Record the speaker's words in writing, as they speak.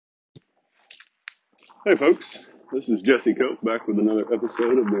Hey, folks. This is Jesse Cope back with another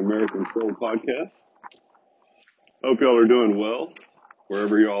episode of the American Soul Podcast. Hope y'all are doing well,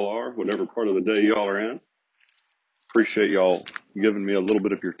 wherever y'all are, whatever part of the day y'all are in. Appreciate y'all giving me a little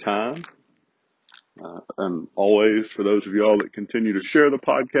bit of your time. And always, for those of y'all that continue to share the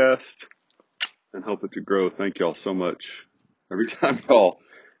podcast and help it to grow, thank y'all so much. Every time y'all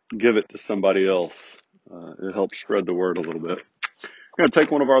give it to somebody else, it helps spread the word a little bit. I'm going to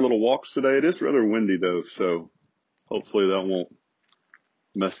take one of our little walks today. It is rather windy, though, so hopefully that won't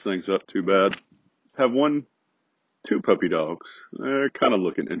mess things up too bad. Have two puppy dogs. They're kind of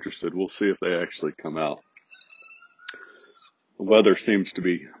looking interested. We'll see if they actually come out. The weather seems to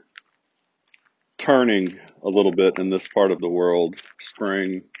be turning a little bit in this part of the world.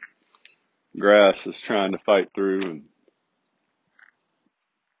 Spring grass is trying to fight through, and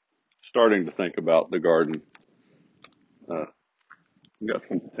starting to think about the garden. Got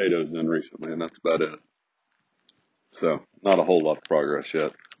some potatoes in recently, and that's about it. So not a whole lot of progress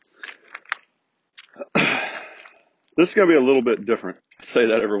yet. This is going to be a little bit different. I say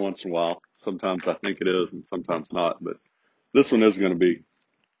that every once in a while. Sometimes I think it is and sometimes not, but this one is going to be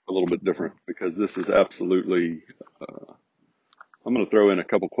a little bit different because this is absolutely, I'm going to throw in a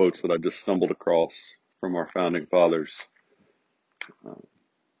couple quotes that I just stumbled across from our founding fathers,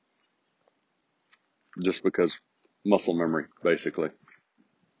 just because muscle memory, basically.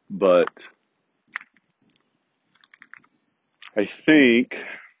 But I think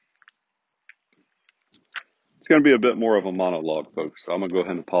it's going to be a bit more of a monologue, folks. So I'm going to go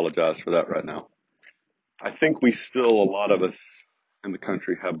ahead and apologize for that right now. I think we still, a lot of us in the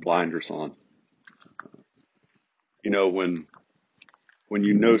country, have blinders on. You know, when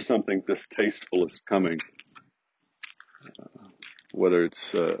you know something distasteful is coming, whether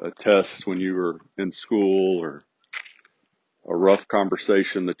it's a test when you were in school or a rough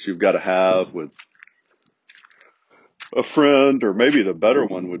conversation that you've got to have with a friend, or maybe the better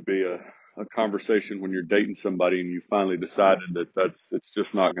one would be a conversation when you're dating somebody and you finally decided that it's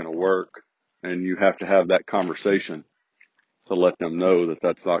just not going to work, and you have to have that conversation to let them know that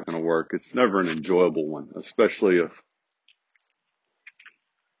that's not going to work. It's never an enjoyable one, especially if,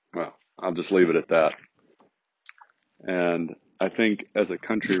 well, I'll just leave it at that. And I think as a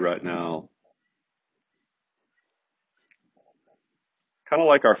country right now, kind of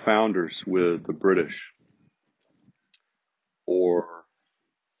like our founders with the British, or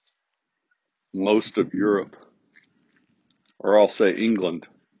most of Europe, or I'll say England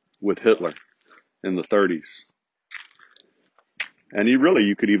with Hitler in the 30s. And you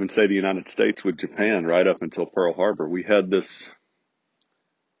could even say the United States with Japan right up until Pearl Harbor. We had this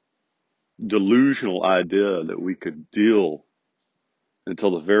delusional idea that we could deal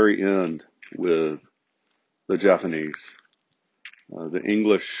until the very end with the Japanese. The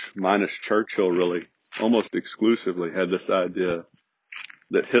English, minus Churchill, really almost exclusively had this idea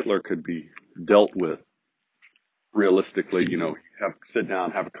that Hitler could be dealt with realistically. You know, sit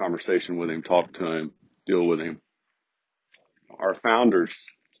down, have a conversation with him, talk to him, deal with him. Our founders,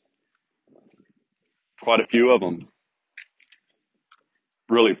 quite a few of them,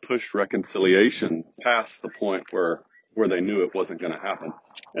 really pushed reconciliation past the point where they knew it wasn't going to happen.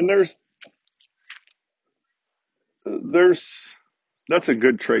 And that's a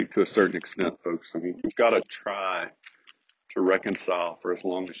good trait to a certain extent, folks. I mean, you've got to try to reconcile for as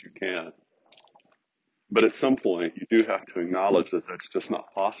long as you can. But at some point, you do have to acknowledge that that's just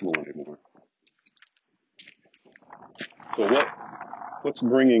not possible anymore. So what's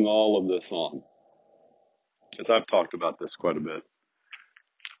bringing all of this on? As I've talked about this quite a bit.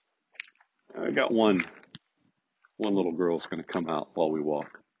 I got one little girl's going to come out while we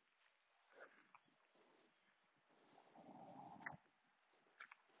walk.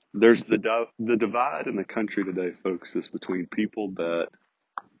 There's the divide in the country today, folks, is between people that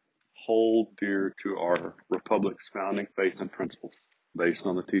hold dear to our republic's founding faith and principles based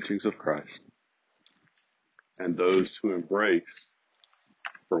on the teachings of Christ, and those who embrace,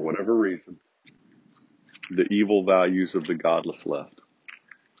 for whatever reason, the evil values of the godless left.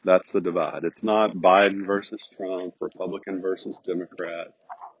 That's the divide. It's not Biden versus Trump, Republican versus Democrat.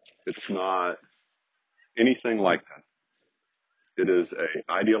 It's not anything like that. It is a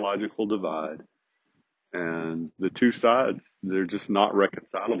ideological divide, and the two sides, they're just not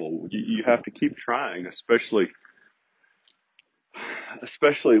reconcilable. You have to keep trying, especially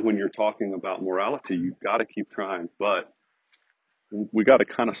when you're talking about morality. You've got to keep trying, but we got to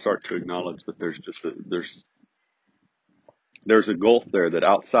kind of start to acknowledge that there's a gulf there that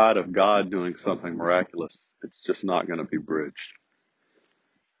outside of God doing something miraculous, it's just not going to be bridged.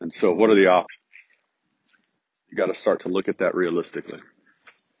 And so what are the options? You got to start to look at that realistically.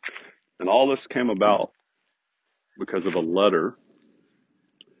 And all this came about because of a letter.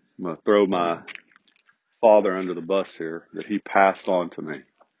 I'm going to throw my father under the bus here that he passed on to me.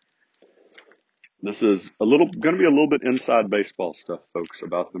 This is going to be a little bit inside baseball stuff, folks,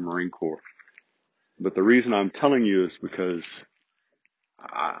 about the Marine Corps. But the reason I'm telling you is because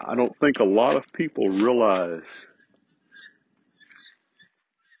I don't think a lot of people realize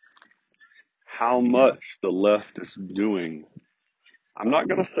how much the left is doing. I'm not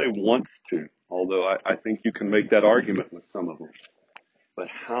going to say wants to, although I think you can make that argument with some of them, but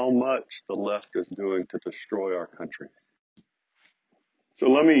how much the left is doing to destroy our country. So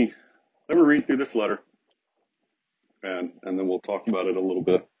let me read through this letter, and then we'll talk about it a little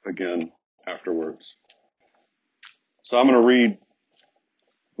bit again afterwards. So I'm going to read.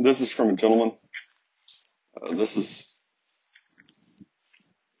 This is from a gentleman. This is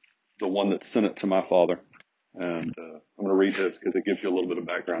the one that sent it to my father. And I'm going to read this because it gives you a little bit of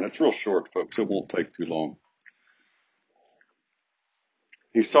background. It's real short, folks. It won't take too long.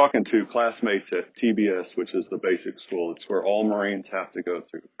 He's talking to classmates at TBS, which is the basic school. It's where all Marines have to go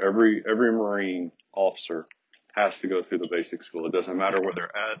through. Every Marine officer has to go through the basic school. It doesn't matter where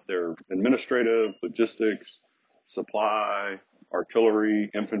they're at. They're administrative, logistics, supply,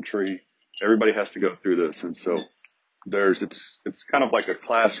 artillery, infantry. Everybody has to go through this. And so it's kind of like a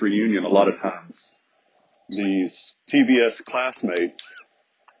class reunion a lot of times. These TBS classmates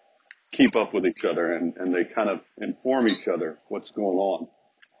keep up with each other and they kind of inform each other what's going on.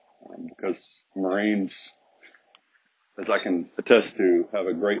 Because Marines, as I can attest to, have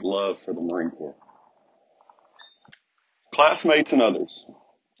a great love for the Marine Corps. Classmates and others,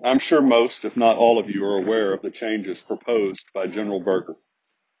 I'm sure most, if not all of you, are aware of the changes proposed by General Berger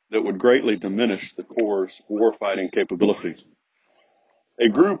that would greatly diminish the Corps' warfighting capabilities. A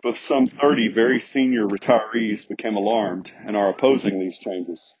group of some 30 very senior retirees became alarmed and are opposing these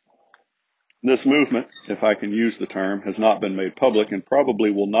changes. This movement, if I can use the term, has not been made public and probably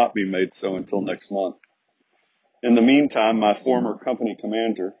will not be made so until next month. In the meantime, my former company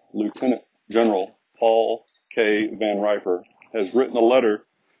commander, Lieutenant General Paul K. Van Riper, has written a letter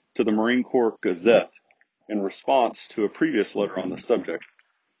to the Marine Corps Gazette in response to a previous letter on the subject.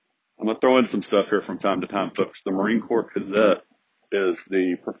 I'm going to throw in some stuff here from time to time, folks. The Marine Corps Gazette is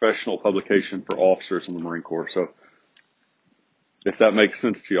the professional publication for officers in the Marine Corps. So if that makes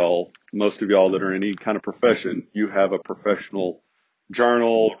sense to y'all, most of y'all that are in any kind of profession, you have a professional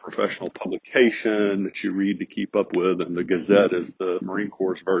journal, professional publication that you read to keep up with, and the Gazette is the Marine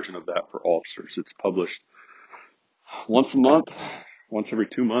Corps' version of that for officers. It's published once a month, once every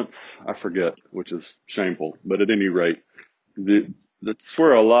 2 months, I forget, which is shameful. But at any rate, that's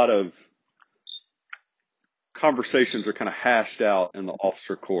where a lot of conversations are kind of hashed out in the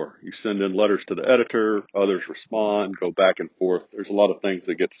officer corps. You send in letters to the editor, others respond, go back and forth. There's a lot of things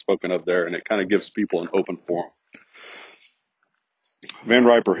that get spoken of there, and it kind of gives people an open forum. Van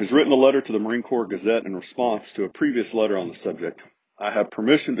Riper has written a letter to the Marine Corps Gazette in response to a previous letter on the subject. I have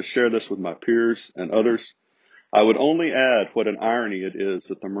permission to share this with my peers and others. I would only add what an irony it is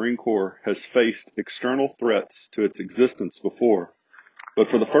that the Marine Corps has faced external threats to its existence before, but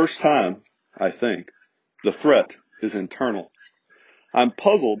for the first time, I think, the threat is internal. I'm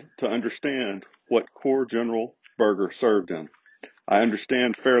puzzled to understand what Corps General Berger served in. I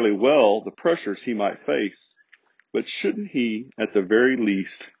understand fairly well the pressures he might face, but shouldn't he, at the very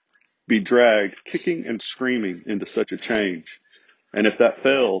least, be dragged kicking and screaming into such a change? And if that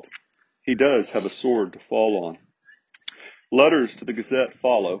failed, he does have a sword to fall on. Letters to the Gazette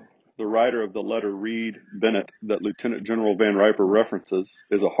follow. The writer of the letter, Reed Bennett, that Lieutenant General Van Riper references,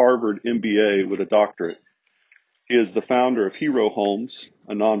 is a Harvard MBA with a doctorate. He is the founder of Hero Homes,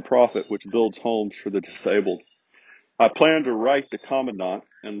 a nonprofit which builds homes for the disabled. I plan to write the Commandant,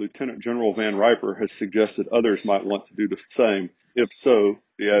 and Lieutenant General Van Riper has suggested others might want to do the same. If so,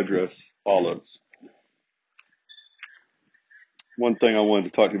 the address follows. One thing I wanted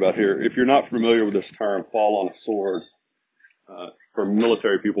to talk to you about here, if you're not familiar with this term, fall on a sword, for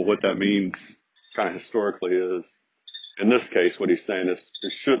military people, what that means kind of historically is, in this case, what he's saying is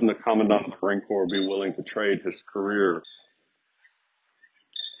shouldn't the Commandant of the Marine Corps be willing to trade his career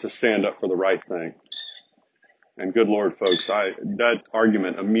to stand up for the right thing? And good Lord, folks, that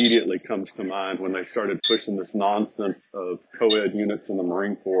argument immediately comes to mind when they started pushing this nonsense of co-ed units in the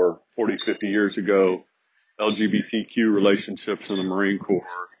Marine Corps 40, 50 years ago, LGBTQ relationships in the Marine Corps,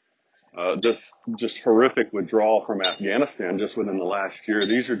 this just horrific withdrawal from Afghanistan just within the last year.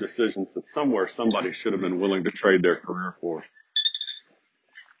 These are decisions that somewhere somebody should have been willing to trade their career for.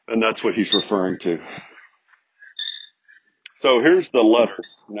 And that's what he's referring to. So here's the letter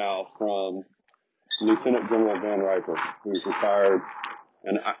now from Lieutenant General Van Riper, who's retired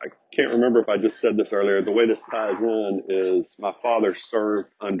And I can't remember if I just said this earlier. The way this ties in is my father served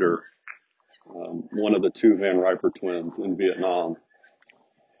under one of the two Van Riper twins in Vietnam.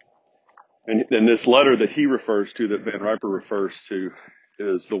 And this letter that he refers to, that Van Riper refers to,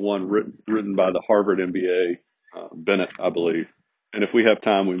 is the one written by the Harvard MBA, Bennett, I believe. And if we have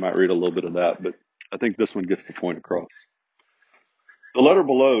time, we might read a little bit of that, but I think this one gets the point across. The letter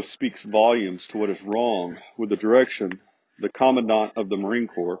below speaks volumes to what is wrong with the direction the Commandant of the Marine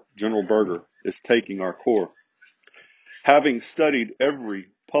Corps, General Berger, is taking our Corps. Having studied every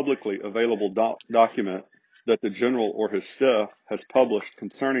publicly available document that the General or his staff has published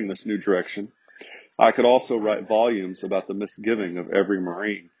concerning this new direction, I could also write volumes about the misgiving of every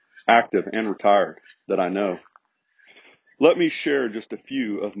Marine, active and retired, that I know. Let me share just a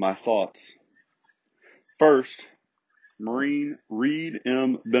few of my thoughts. First, Marine Reed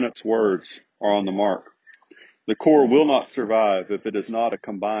M. Bennett's words are on the mark. The Corps will not survive if it is not a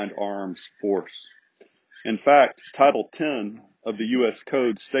combined arms force. In fact, Title 10 of the U.S.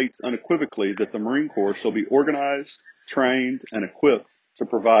 Code states unequivocally that the Marine Corps shall be organized, trained, and equipped to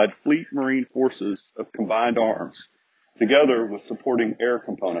provide fleet marine forces of combined arms, together with supporting air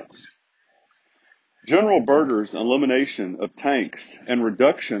components. General Berger's elimination of tanks and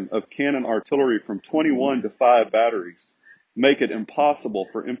reduction of cannon artillery from 21 to 5 batteries make it impossible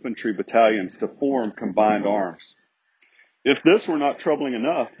for infantry battalions to form combined arms. If this were not troubling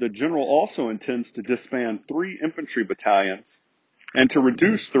enough, the General also intends to disband 3 infantry battalions and to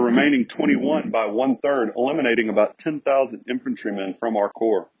reduce the remaining 21 by 1/3, eliminating about 10,000 infantrymen from our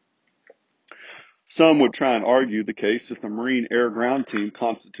Corps. Some would try and argue the case if the Marine Air-Ground Team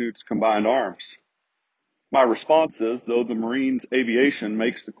constitutes combined arms. My response is, though the Marines aviation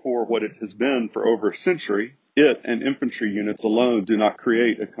makes the Corps what it has been for over a century, it and infantry units alone do not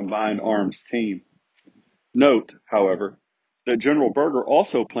create a combined arms team. Note, however, that General Berger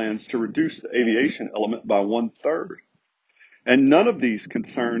also plans to reduce the aviation element by 1/3. And none of these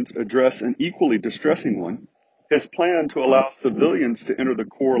concerns address an equally distressing one, his plan to allow civilians to enter the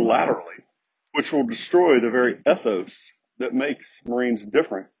Corps laterally, which will destroy the very ethos that makes Marines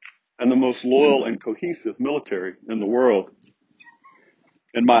different and the most loyal and cohesive military in the world.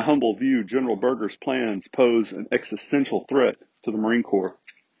 In my humble view, General Berger's plans pose an existential threat to the Marine Corps.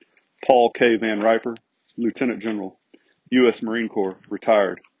 Paul K. Van Riper, Lieutenant General, U.S. Marine Corps,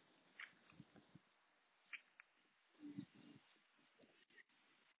 retired.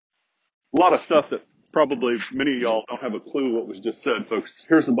 A lot of stuff that probably many of y'all don't have a clue what was just said, folks.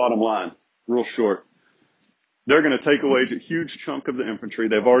 Here's the bottom line, real short. They're going to take away a huge chunk of the infantry.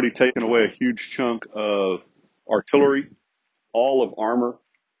 They've already taken away a huge chunk of artillery, all of armor,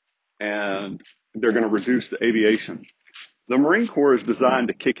 and they're going to reduce the aviation. The Marine Corps is designed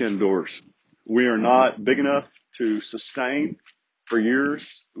to kick indoors. We are not big enough to sustain for years.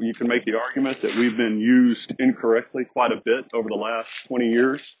 You can make the argument that we've been used incorrectly quite a bit over the last 20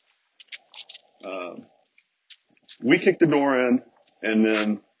 years. We kick the door in, and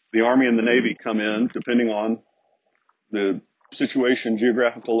then the Army and the Navy come in, depending on the situation,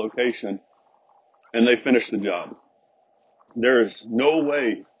 geographical location, and they finish the job. There is no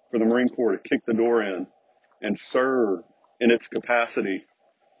way for the Marine Corps to kick the door in and serve in its capacity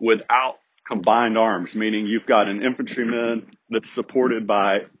without combined arms, meaning you've got an infantryman that's supported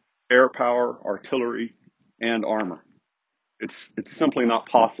by air power, artillery, and armor. It's simply not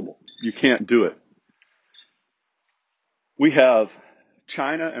possible. You can't do it. We have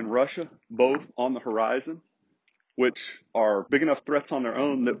China and Russia both on the horizon, which are big enough threats on their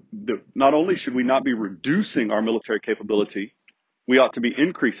own that not only should we not be reducing our military capability, we ought to be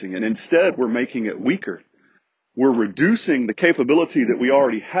increasing it. Instead, we're making it weaker. We're reducing the capability that we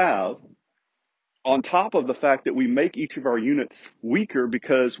already have, on top of the fact that we make each of our units weaker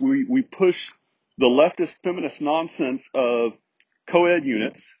because we push the leftist feminist nonsense of co-ed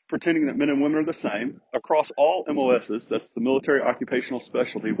units, pretending that men and women are the same, across all MOSs. That's the military occupational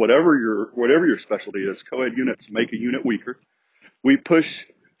specialty. Whatever your specialty is, co-ed units make a unit weaker. We push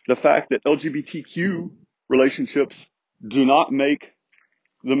the fact that LGBTQ relationships do not make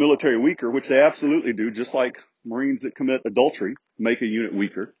the military weaker, which they absolutely do, just like Marines that commit adultery make a unit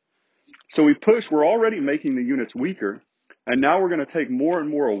weaker. So we're already making the units weaker, and now we're going to take more and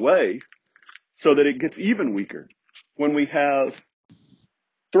more away so that it gets even weaker. When we have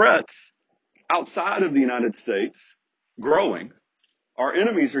threats outside of the United States growing, our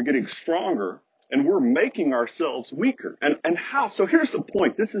enemies are getting stronger, and we're making ourselves weaker. And how? So here's the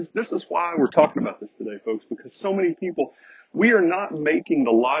point. This is why we're talking about this today, folks, because so many people, we are not making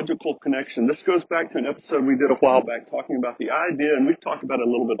the logical connection. This goes back to an episode we did a while back talking about the idea, and we've talked about it a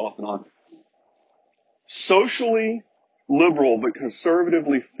little bit off and on. Socially liberal but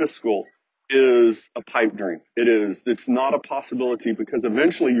conservatively fiscal is a pipe dream. It's not a possibility because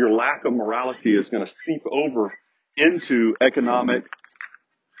eventually your lack of morality is going to seep over into economic,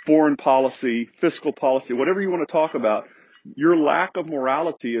 foreign policy, fiscal policy, whatever you want to talk about. Your lack of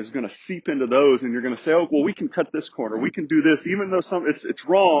morality is going to seep into those, and you're going to say, oh, well, we can cut this corner. We can do this. Even though it's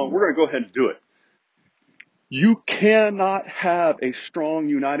wrong, we're going to go ahead and do it. You cannot have a strong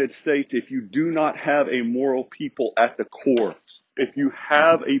United States if you do not have a moral people at the core. If you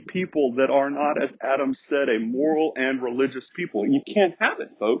have a people that are not, as Adam said, a moral and religious people, you can't have it,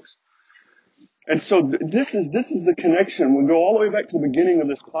 folks. And so this is the connection. We go all the way back to the beginning of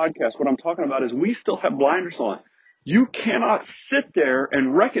this podcast. What I'm talking about is we still have blinders on. You cannot sit there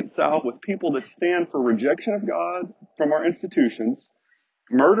and reconcile with people that stand for rejection of God from our institutions,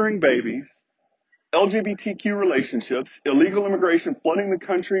 murdering babies, LGBTQ relationships, illegal immigration, flooding the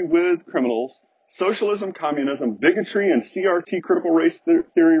country with criminals, socialism, communism, bigotry, and CRT, critical race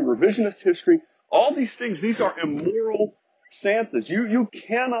theory, revisionist history. All these things, these are immoral stances. You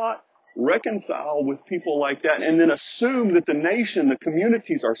cannot reconcile with people like that and then assume that the nation, the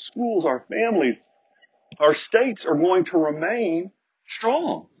communities, our schools, our families, our states are going to remain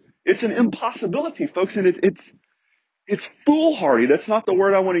strong. It's an impossibility, folks, and it's foolhardy. That's not the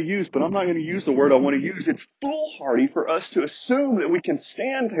word I want to use, but I'm not going to use the word I want to use. It's foolhardy for us to assume that we can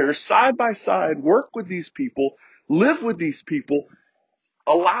stand here side by side, work with these people, live with these people,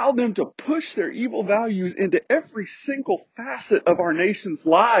 allow them to push their evil values into every single facet of our nation's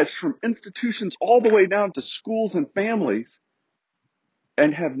lives, from institutions all the way down to schools and families,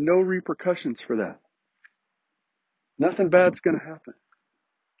 and have no repercussions for that. Nothing bad's going to happen.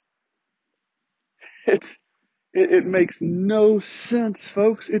 It makes no sense,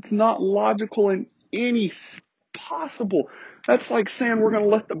 folks. It's not logical in any possible. That's like saying we're going to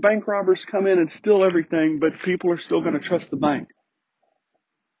let the bank robbers come in and steal everything, but people are still going to trust the bank.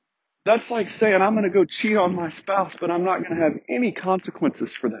 That's like saying I'm going to go cheat on my spouse, but I'm not going to have any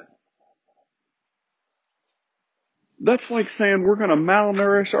consequences for that. That's like saying we're going to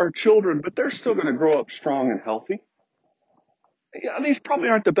malnourish our children, but they're still going to grow up strong and healthy. Yeah, these probably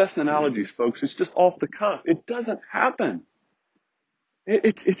aren't the best analogies, folks. It's just off the cuff. It doesn't happen.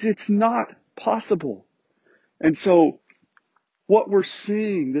 It's not possible. And so what we're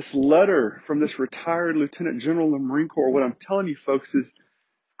seeing, this letter from this retired Lieutenant General of the Marine Corps, what I'm telling you, folks, is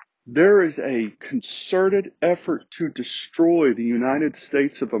there is a concerted effort to destroy the United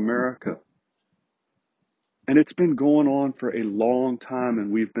States of America. And it's been going on for a long time, and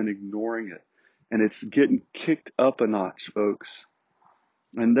we've been ignoring it. And it's getting kicked up a notch, folks.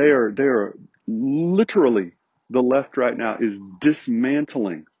 And they are literally, the left right now is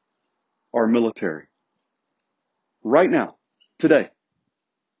dismantling our military. Right now, today.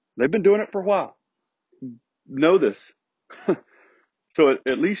 They've been doing it for a while. Know this. So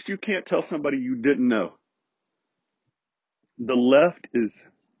at least you can't tell somebody you didn't know. The left is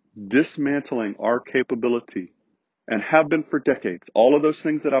dismantling our capability and have been for decades. All of those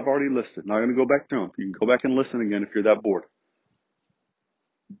things that I've already listed. Not going to go back to them. You can go back and listen again if you're that bored.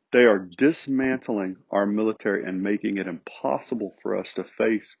 They are dismantling our military and making it impossible for us to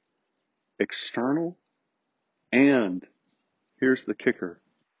face external and, here's the kicker,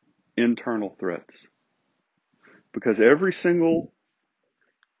 internal threats. Because every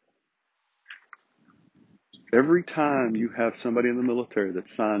time you have somebody in the military that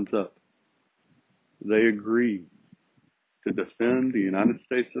signs up, they agree to defend the United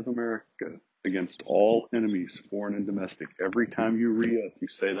States of America against all enemies, foreign and domestic. Every time you re-up, you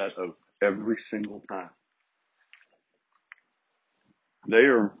say that oath. Every single time. They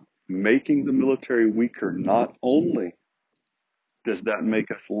are making the military weaker. Not only does that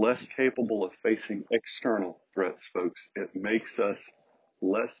make us less capable of facing external threats, folks, it makes us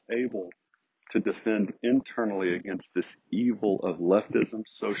less able to defend internally against this evil of leftism,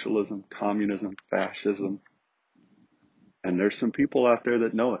 socialism, communism, fascism. And there's some people out there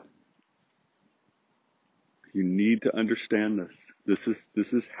that know it. You need to understand this.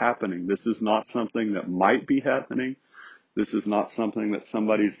 This is happening. This is not something that might be happening. This is not something that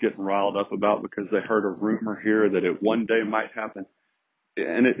somebody's getting riled up about because they heard a rumor here that it one day might happen.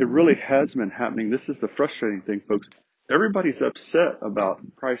 And it really has been happening. This is the frustrating thing, folks. Everybody's upset about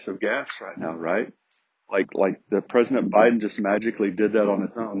the price of gas right now, right? Like the President Biden just magically did that on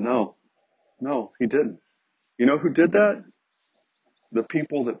his own. No, he didn't. You know who did that? The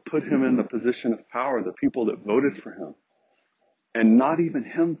people that put him in the position of power, the people that voted for him. And not even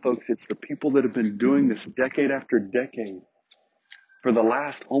him, folks. It's the people that have been doing this decade after decade for the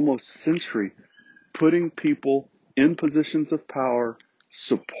last almost century, putting people in positions of power,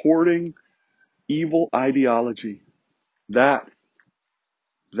 supporting evil ideology. That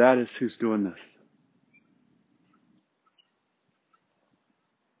is who's doing this.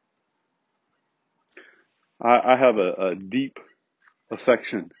 I have a deep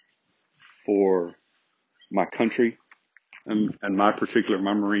affection for my country and my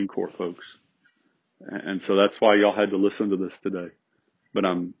Marine Corps folks. And so that's why y'all had to listen to this today. But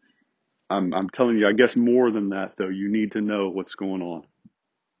I'm telling you, I guess more than that though, you need to know what's going on.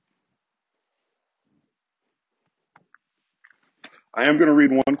 I am going to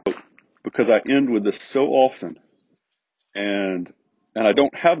read one quote because I end with this so often, and I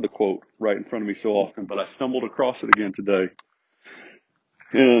don't have the quote right in front of me so often, but I stumbled across it again today,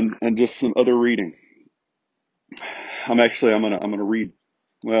 and just some other reading. I'm gonna read.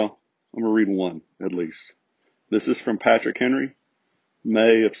 Well, I'm gonna read one at least. This is from Patrick Henry,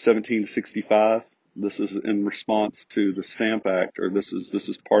 May of 1765. This is in response to the Stamp Act, or this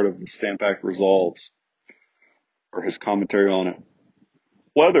is part of the Stamp Act resolves, or his commentary on it.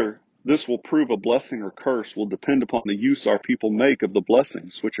 Whether this will prove a blessing or curse will depend upon the use our people make of the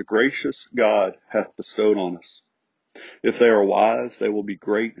blessings which a gracious God hath bestowed on us. If they are wise, they will be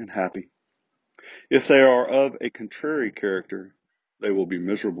great and happy. If they are of a contrary character, they will be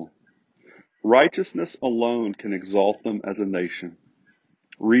miserable. Righteousness alone can exalt them as a nation.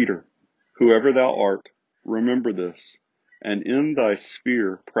 Reader, whoever thou art, remember this, and in thy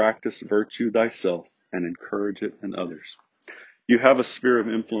sphere practice virtue thyself and encourage it in others. You have a sphere of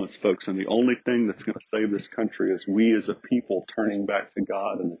influence, folks, and the only thing that's going to save this country is we as a people turning back to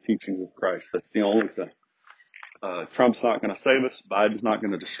God and the teachings of Christ. That's the only thing. Trump's not going to save us. Biden's not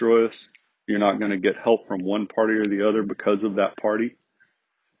going to destroy us. You're not going to get help from one party or the other because of that party.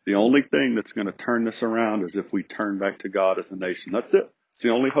 The only thing that's going to turn this around is if we turn back to God as a nation. That's it. It's the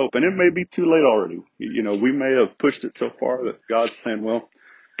only hope. And it may be too late already. You know, we may have pushed it so far that God's saying, well,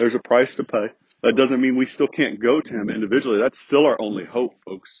 there's a price to pay. That doesn't mean we still can't go to him individually. That's still our only hope,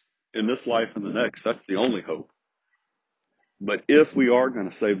 folks. In this life and the next, that's the only hope. But if we are going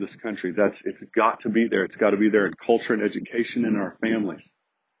to save this country, it's got to be there. It's got to be there in culture and education and in our families.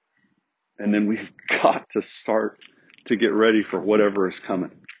 And then we've got to start to get ready for whatever is coming.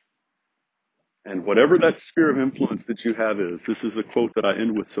 And whatever that sphere of influence that you have is, this is a quote that I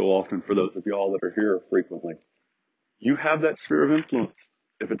end with so often for those of y'all that are here frequently. You have that sphere of influence.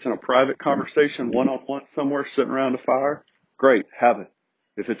 If it's in a private conversation, one-on-one somewhere, sitting around a fire, great, have it.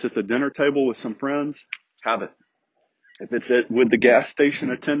 If it's at the dinner table with some friends, have it. If it's with the gas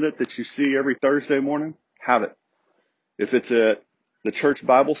station attendant that you see every Thursday morning, have it. If it's at the church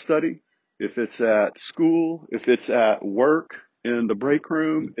Bible study, if it's at school, if it's at work in the break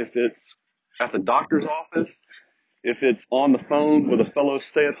room, if it's at the doctor's office, if it's on the phone with a fellow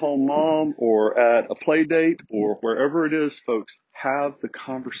stay-at-home mom or at a play date or wherever it is, folks, have the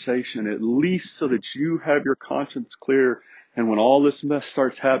conversation at least so that you have your conscience clear. And when all this mess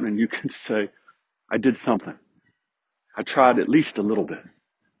starts happening, you can say, I did something. I tried at least a little bit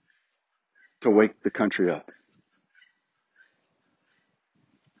to wake the country up.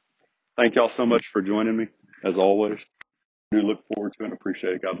 Thank y'all so much for joining me, as always. I do look forward to it and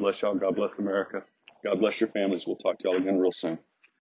appreciate it. God bless y'all. God bless America. God bless your families. We'll talk to y'all again real soon.